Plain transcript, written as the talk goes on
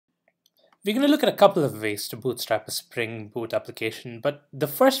We're going to look at a couple of ways to bootstrap a Spring Boot application, but the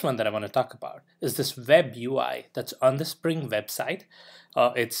first one that I want to talk about is this web UI that's on the Spring website.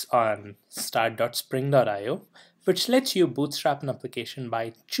 It's on start.spring.io, which lets you bootstrap an application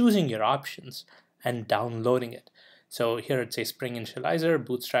by choosing your options and downloading it. So here it says Spring Initializer,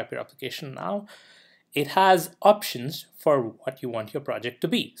 bootstrap your application now. It has options for what you want your project to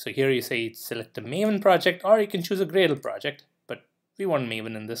be. So here you say select a Maven project, or you can choose a Gradle project, but we want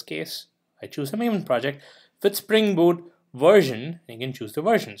Maven in this case. I choose a Maven project with Spring Boot version. You can choose the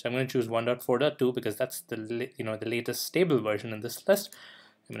version. So I'm going to choose 1.4.2 because that's the latest stable version in this list.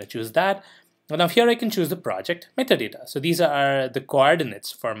 I'm going to choose that. And now here I can choose the project metadata. So these are the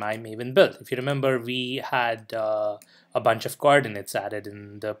coordinates for my Maven build. If you remember, we had a bunch of coordinates added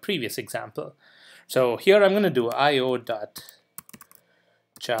in the previous example. So here I'm going to do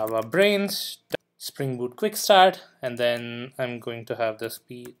io.javabrains Spring Boot Quick Start, and then I'm going to have this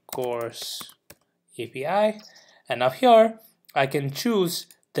be course API. And now here I can choose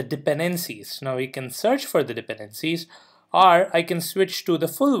the dependencies. Now we can search for the dependencies, or I can switch to the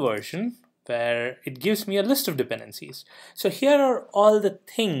full version where it gives me a list of dependencies. So here are all the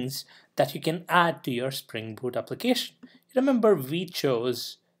things that you can add to your Spring Boot application. Remember, we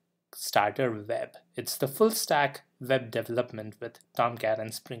chose Starter Web. It's the full stack web development with Tomcat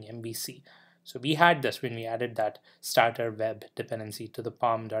and Spring MVC. So we had this when we added that starter web dependency to the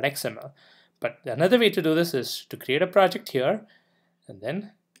pom.xml. But another way to do this is to create a project here and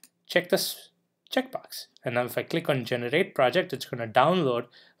then check this checkbox. And now if I click on generate project, it's going to download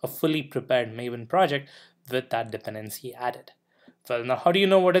a fully prepared Maven project with that dependency added. Well, now how do you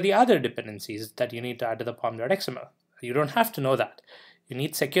know what are the other dependencies that you need to add to the pom.xml? You don't have to know that. You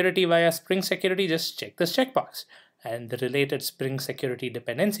need security via Spring Security, just check this checkbox. And the related Spring Security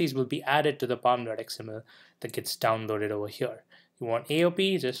dependencies will be added to the pom.xml that gets downloaded over here. You want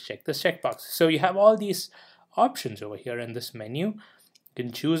AOP, just check this checkbox. So you have all these options over here in this menu. You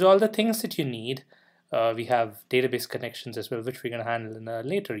can choose all the things that you need. We have database connections as well, which we're going to handle in a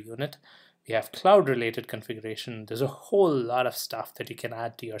later unit. We have cloud-related configuration. There's a whole lot of stuff that you can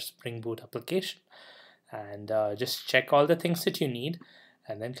add to your Spring Boot application. And just check all the things that you need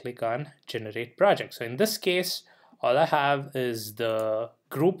and then click on Generate Project. So in this case, all I have is the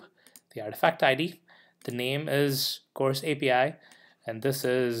group, the artifact ID. The name is course API, and this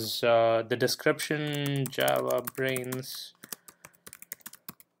is the description, JavaBrains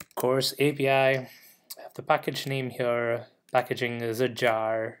course API. I have the package name here. Packaging is a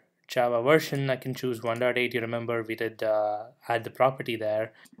jar. Java version, I can choose 1.8. You remember we did add the property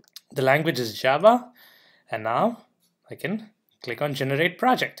there. The language is Java, and now I can click on Generate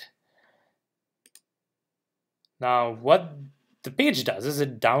Project. Now what the page does is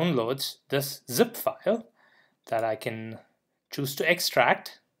it downloads this zip file that I can choose to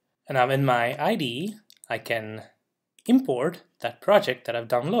extract. And now in my IDE, I can import that project that I've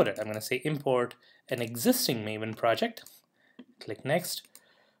downloaded. I'm going to say import an existing Maven project. Click Next.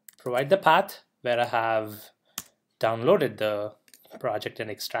 Provide the path where I have downloaded the project and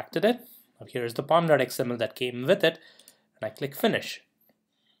extracted it. Now here's the pom.xml that came with it. And I click Finish.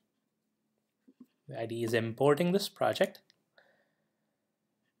 The IDE is importing this project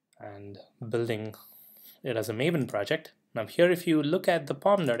and building it as a Maven project. Now here, if you look at the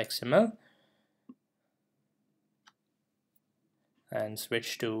pom.xml and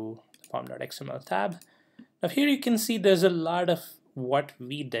switch to the pom.xml tab, now here you can see there's a lot of what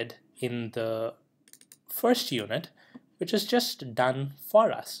we did in the first unit, which is just done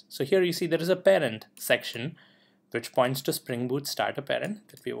for us. So here you see there is a parent section which points to Spring Boot starter parent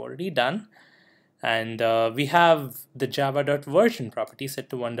that we've already done. And we have the java.version property set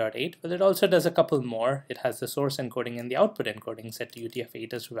to 1.8, but it also does a couple more. It has the source encoding and the output encoding set to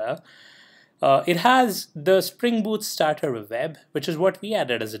UTF-8 as well. It has the Spring Boot starter web, which is what we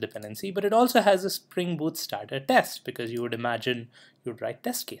added as a dependency, but it also has a Spring Boot starter test, because you would imagine you would write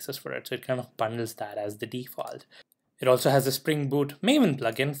test cases for it, so it kind of bundles that as the default. It also has a Spring Boot Maven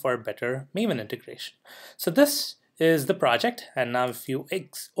plugin for better Maven integration. So this is the project, and now if you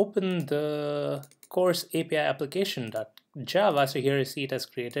open the course API application.java, so here you see it has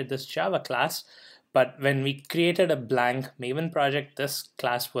created this Java class, but when we created a blank Maven project, this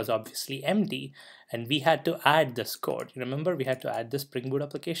class was obviously empty, and we had to add this code. You remember, we had to add the Spring Boot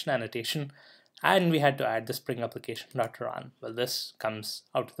application annotation, and we had to add the Spring application.run. Well, this comes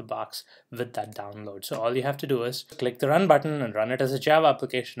out of the box with that download. So all you have to do is click the run button and run it as a Java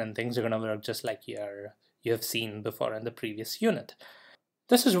application, and things are going to work just like you have seen before in the previous unit.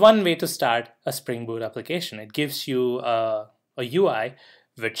 This is one way to start a Spring Boot application. It gives you a UI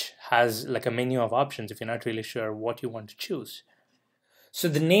which has like a menu of options if you're not really sure what you want to choose. So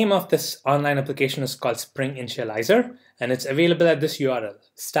the name of this online application is called Spring Initializer, and it's available at this URL,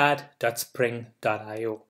 start.spring.io.